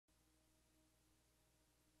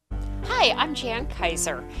Hi, I'm Jan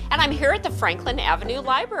Kaiser, and I'm here at the Franklin Avenue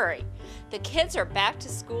Library. The kids are back to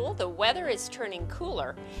school, the weather is turning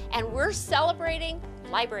cooler, and we're celebrating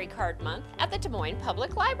Library Card Month at the Des Moines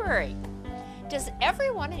Public Library. Does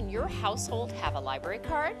everyone in your household have a library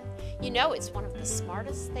card? You know, it's one of the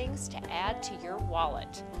smartest things to add to your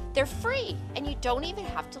wallet. They're free, and you don't even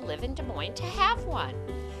have to live in Des Moines to have one.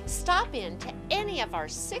 Stop in to any of our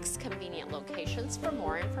 6 convenient locations for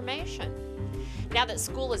more information. Now that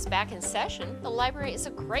school is back in session, the library is a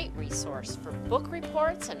great resource for book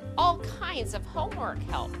reports and all kinds of homework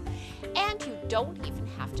help. And you don't even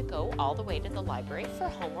have to go all the way to the library for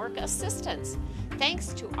homework assistance, thanks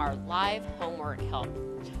to our live homework help.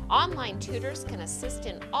 Online tutors can assist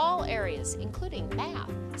in all areas, including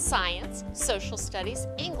math, science, social studies,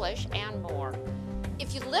 English, and more.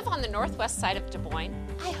 If you live on the northwest side of Des Moines,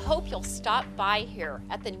 I hope you'll stop by here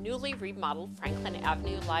at the newly remodeled Franklin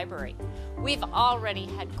Avenue Library. We've already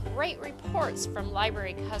had great reports from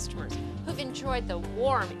library customers who've enjoyed the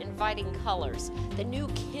warm, inviting colors, the new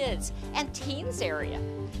kids and teens area,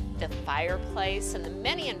 the fireplace, and the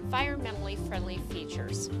many environmentally friendly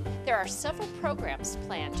features. There are several programs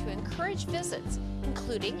planned to encourage visits,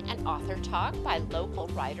 including an author talk by local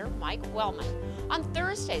writer Mike Wellman on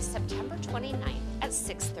Thursday, September 29th at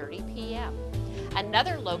 6:30 p.m.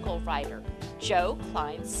 Another local writer, Jo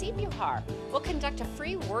Klein-Seebuhar, will conduct a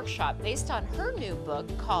free workshop based on her new book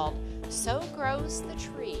called So Grows the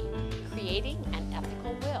Tree, Creating an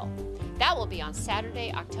Ethical Will. That will be on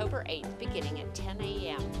Saturday, October 8th, beginning at 10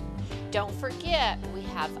 a.m. Don't forget, we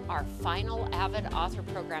have our final Avid Author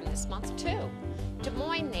program this month too. Des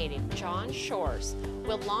Moines native John Shores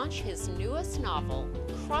will launch his newest novel,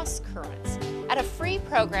 Cross Currents, at a free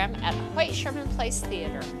program at Hoyt Sherman Place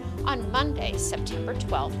Theater on Monday, September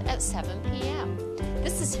 12th at 7 p.m.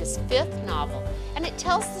 This is his 5th novel, and it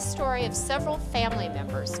tells the story of several family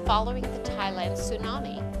members following the Thailand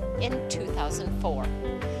tsunami in 2004.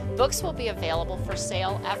 Books will be available for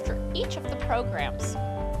sale after each of the programs.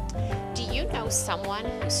 Do you know someone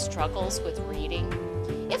who struggles with reading?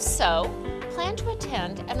 If so, plan to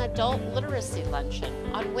attend an adult literacy luncheon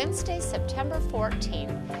on Wednesday, September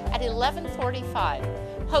 14th at 11:45,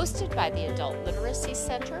 hosted by the Adult Literacy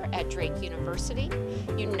Center at Drake University,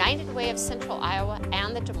 United Way of Central Iowa,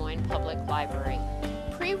 and the Des Moines Public Library.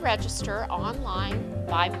 Pre-register online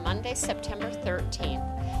by Monday, September 13th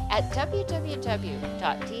at www.dmpl.org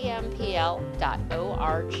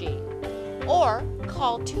or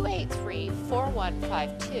call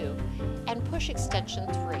 283-4152 and push extension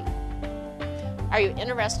 3. Are you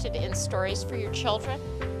interested in stories for your children?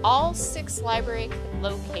 All 6 library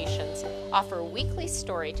locations offer weekly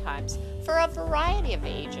story times for a variety of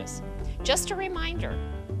ages. Just a reminder,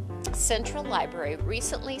 Central Library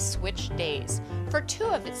recently switched days for 2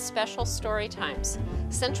 of its special story times.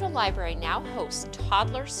 Central Library now hosts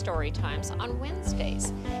toddler story times on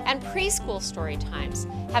Wednesdays, and preschool story times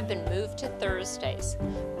have been moved to Thursdays.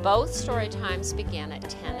 Both story times begin at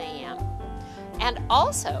 10 a.m. And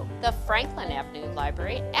also, the Franklin Avenue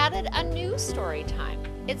Library added a new story time.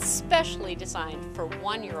 It's specially designed for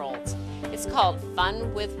 1-year-olds. It's called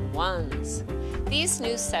Fun with Ones. These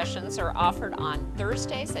new sessions are offered on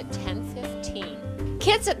Thursdays at 10:15.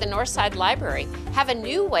 Kids at the Northside Library have a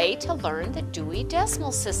new way to learn the Dewey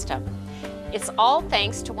Decimal System. It's all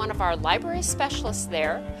thanks to one of our library specialists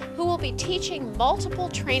there who will be teaching multiple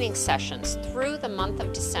training sessions through the month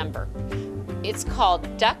of December. It's called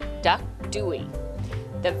Duck, Duck, Dewey.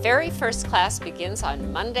 The very first class begins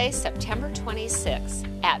on Monday, September 26th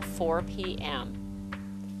at 4 p.m.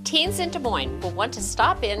 Teens in Des Moines will want to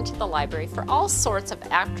stop into the library for all sorts of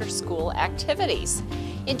after-school activities.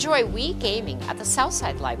 Enjoy Wii gaming at the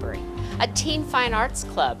Southside Library, a teen fine arts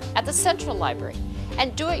club at the Central Library,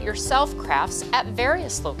 and do-it-yourself crafts at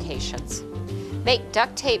various locations. Make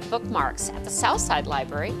duct tape bookmarks at the Southside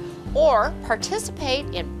Library or participate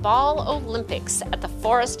in Ball Olympics at the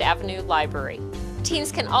Forest Avenue Library.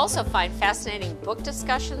 Teens can also find fascinating book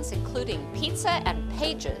discussions, including Pizza and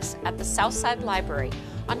Pages at the Southside Library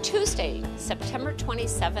on Tuesday, September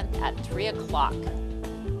 27th at 3 o'clock.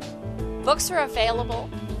 Books are available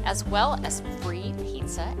as well as free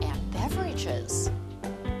pizza and beverages.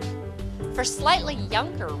 For slightly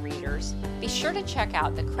younger readers, be sure to check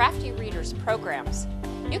out the Crafty Readers programs.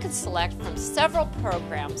 You can select from several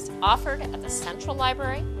programs offered at the Central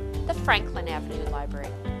Library, the Franklin Avenue Library,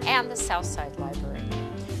 and the Southside Library.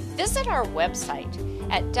 Visit our website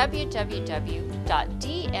at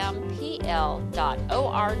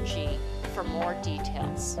www.dmpl.org for more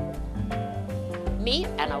details. Meet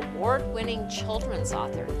an award-winning children's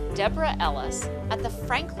author, Deborah Ellis, at the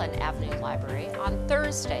Franklin Avenue Library on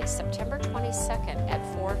Thursday, September 22nd at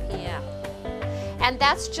 4 p.m. And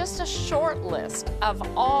that's just a short list of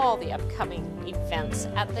all the upcoming events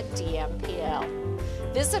at the DMPL.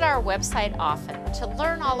 Visit our website often to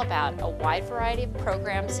learn all about a wide variety of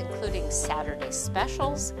programs, including Saturday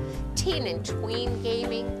specials, teen and tween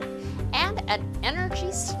gaming, and an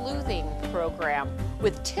energy sleuthing program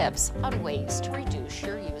with tips on ways to reduce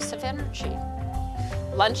your use of energy.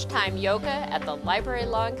 Lunchtime yoga at the library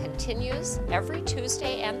lawn continues every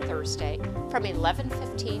Tuesday and Thursday from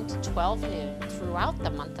 11:15 to 12 noon throughout the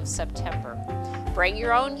month of September. Bring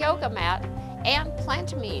your own yoga mat and plan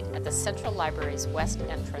to meet at the Central Library's west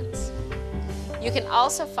entrance. You can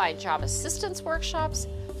also find job assistance workshops,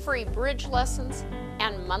 free bridge lessons,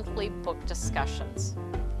 and monthly book discussions.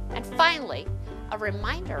 And finally, a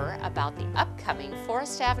reminder about the upcoming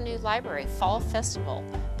Forest Avenue Library Fall Festival,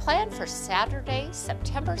 planned for Saturday,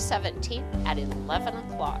 September 17th at 11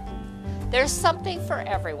 o'clock. There's something for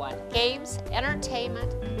everyone: games,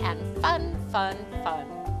 entertainment, and fun, fun, fun.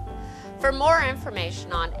 For more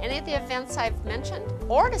information on any of the events I've mentioned,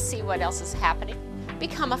 or to see what else is happening,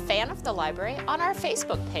 become a fan of the library on our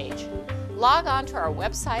Facebook page. Log on to our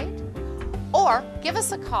website, or give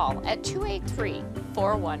us a call at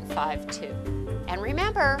 283-4152. And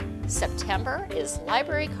remember, September is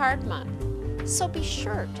Library Card Month, so be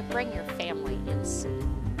sure to bring your family in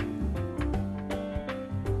soon.